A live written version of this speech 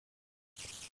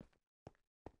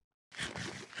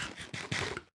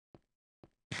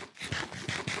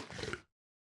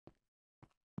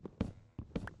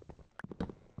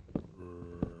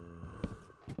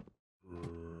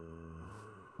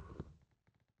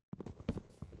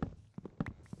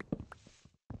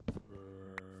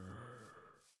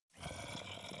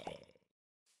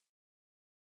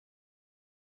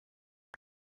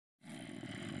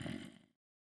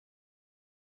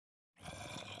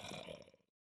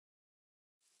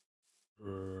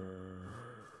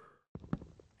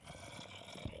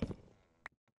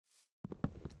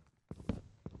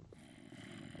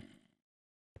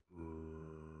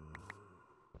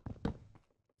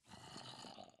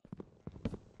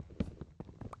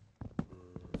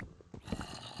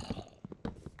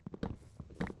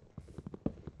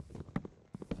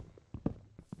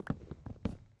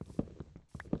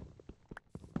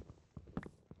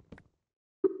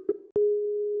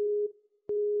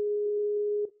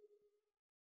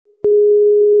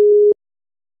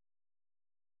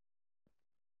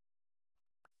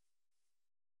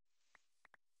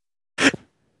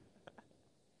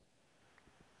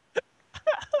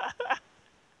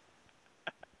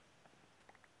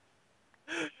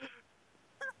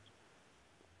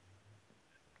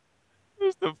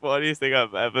funniest thing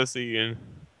I've ever seen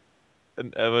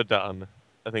and ever done.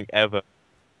 I think ever.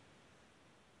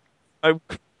 I'm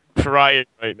crying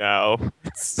right now.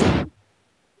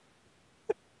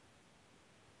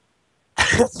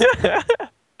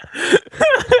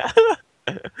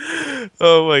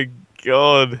 Oh my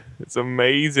God. It's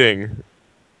amazing.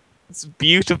 It's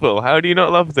beautiful. How do you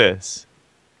not love this?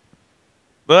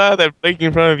 Ah, they're breaking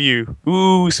in front of you.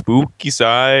 Ooh, spooky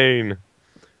sign.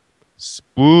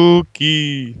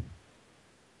 Spooky.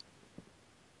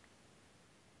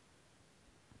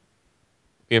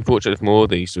 Be unfortunate if more of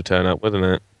these would turn up, wouldn't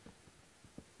it?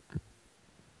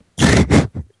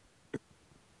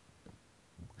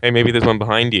 Hey, maybe there's one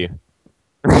behind you.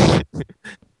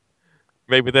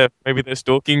 Maybe they're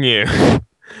stalking you.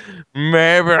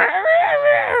 Maybe.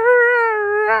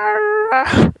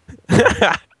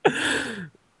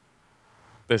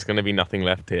 There's gonna be nothing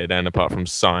left here, Dan, apart from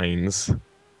signs.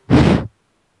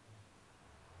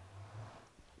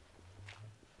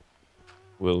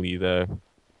 Will you though?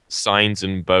 Signs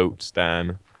and boats,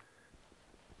 Dan.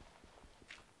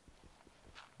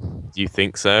 Do you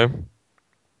think so?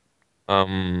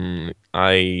 I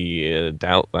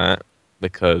doubt that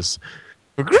because.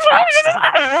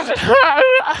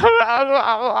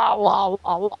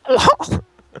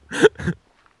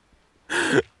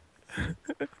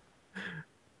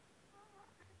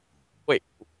 Wait,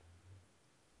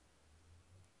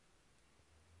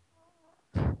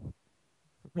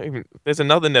 there's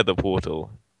another nether portal.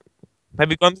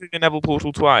 Have you gone through the nether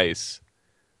portal twice?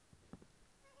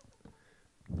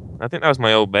 I think that was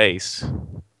my old base.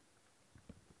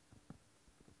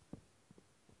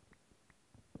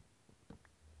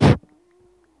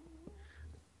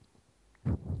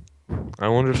 I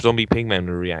wonder if zombie pigmen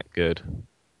will react good.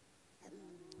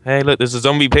 Hey, look, there's a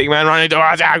zombie pigman running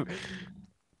towards you!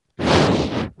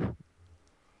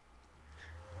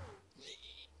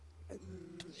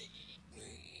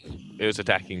 It was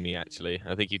attacking me, actually.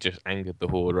 I think you just angered the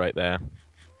horde right there.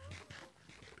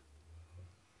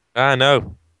 Ah,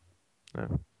 no.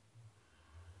 No.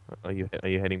 Are you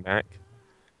heading back?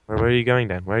 Where are you going,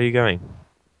 Dan? Where are you going?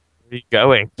 Where are you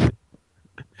going?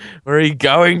 Where are you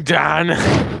going,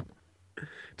 Dan?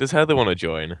 Does Heather want to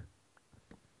join?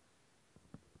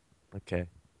 Okay.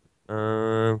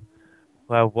 Well,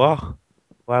 what?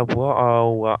 Well,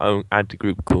 what? Oh, add to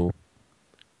group call.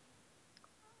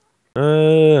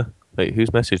 Wait, who's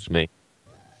messaged me?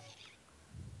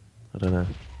 I don't know.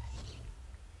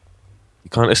 You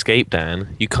can't escape,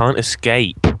 Dan. You can't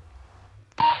escape.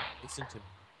 Listen to me,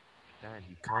 Dan.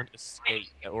 You can't escape.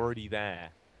 They're already there.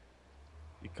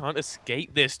 You can't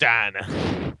escape this, Dan.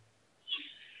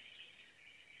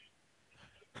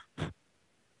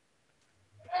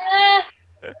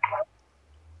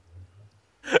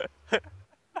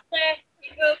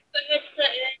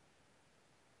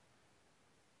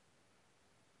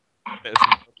 There's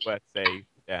nowhere safe,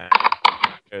 Dan.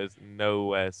 There's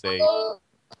nowhere safe.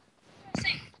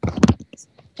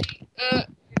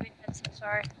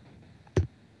 Sorry.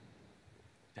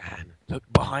 Dan, look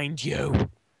behind you.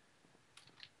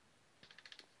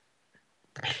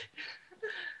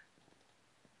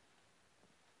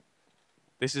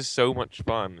 This is so much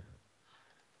fun.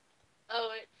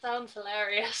 Oh, it sounds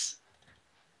hilarious.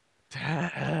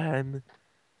 Dan.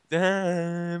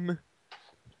 Dan.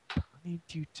 Behind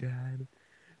you, Dan.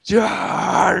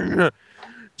 Dan!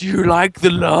 Do you like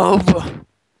the love?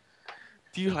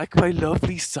 Do you like my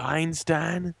lovely signs,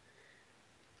 Dan?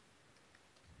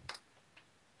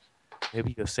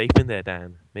 Maybe you're safe in there,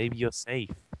 Dan. Maybe you're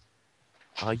safe.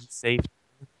 Are you safe?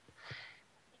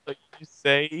 Are you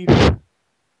safe?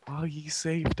 Are you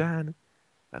safe, Dan?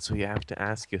 That's what you have to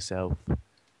ask yourself.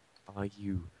 Are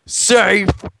you safe?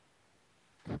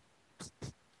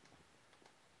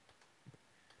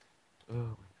 Oh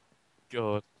my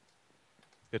God.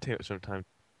 It's gonna take up some time.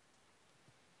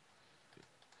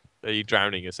 Are you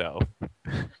drowning yourself?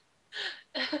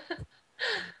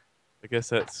 I guess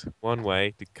that's one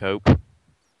way to cope.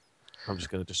 I'm just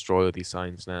gonna destroy all these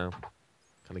signs now.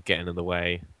 Kind of getting in the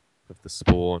way of the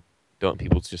spawn. Don't want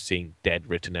people just seeing dead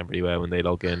written everywhere when they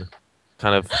log in.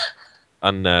 Kind of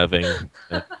unnerving.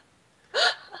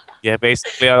 Yeah,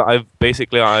 basically I've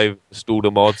installed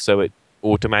a mod so it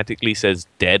automatically says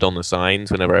dead on the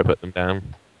signs whenever I put them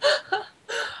down.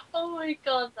 Oh my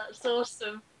God, that's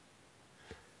awesome.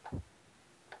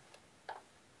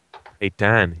 Hey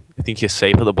Dan, you think you're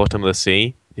safe at the bottom of the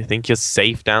sea? You think you're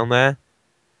safe down there?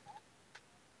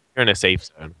 You're in a safe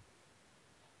zone.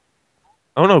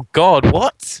 Oh no, God,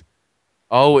 what?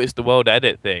 Oh, it's the world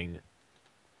edit thing.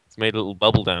 It's made a little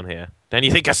bubble down here. Dan,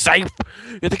 you think you're safe?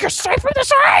 You think you're safe with the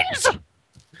signs?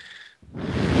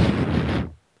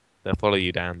 They'll follow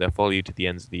you down. They'll follow you to the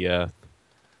ends of the earth.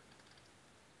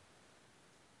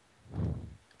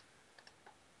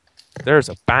 There's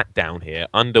a bat down here,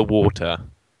 underwater.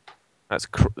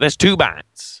 There's two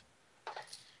bats.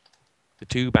 The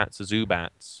two bats are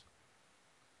Zubats.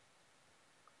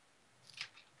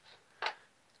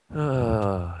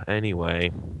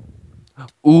 Anyway.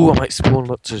 Ooh, I might spawn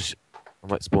lots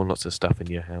of stuff in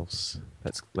your house.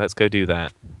 Let's go do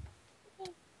that.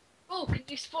 Oh, can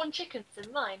you spawn chickens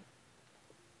in mine?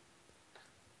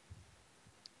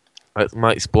 I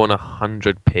might spawn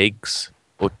 100 pigs.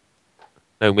 Or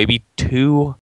no, maybe 2